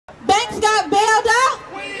got bailed out.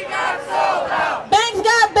 We got sold out. Banks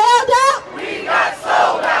got bailed out. We got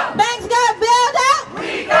sold out. Banks got bailed out.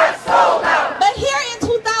 We got sold out. But here in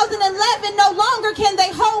 2011, no longer can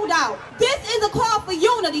they hold out. This is a call for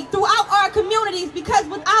unity throughout our communities, because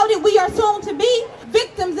without it, we are soon to be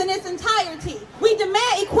victims in its entirety. We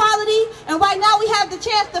demand equality, and right now we have the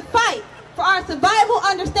chance to fight for our survival,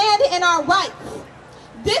 understanding, and our rights.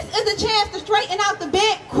 This is a chance to straighten out the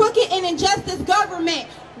bent, crooked, and injustice government.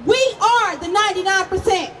 We are the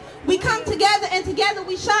 99%. We come together and together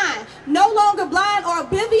we shine. No longer blind or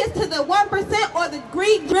oblivious to the 1% or the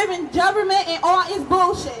greed-driven government and all its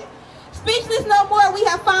bullshit. Speechless no more, we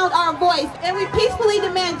have found our voice. And we peacefully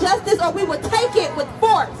demand justice, or we will take it with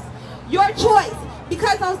force. Your choice.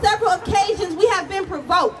 Because on several occasions we have been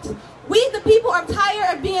provoked. We the people are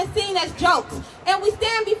tired of being seen as jokes. And we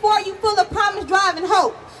stand before you full of promise, drive, and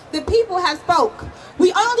hope. The people have spoke.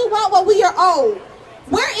 We only want what we are owed.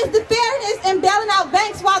 Where is the fairness in bailing out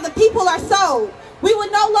banks while the people are sold? We will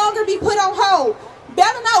no longer be put on hold.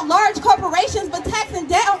 Bailing out large corporations but taxing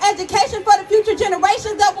debt on education for the future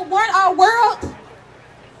generations that will warn our world.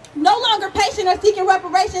 No longer patient or seeking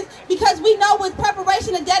reparations, because we know with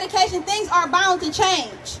preparation and dedication things are bound to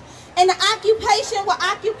change. And the occupation will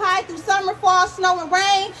occupy through summer, fall, snow, and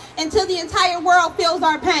rain until the entire world feels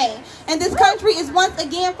our pain. And this country is once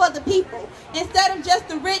again for the people, instead of just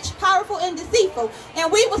the rich, powerful, and deceitful. And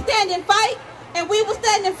we will stand and fight, and we will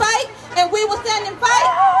stand and fight, and we will stand and fight.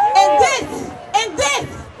 And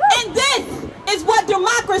this is what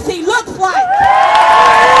democracy looks like.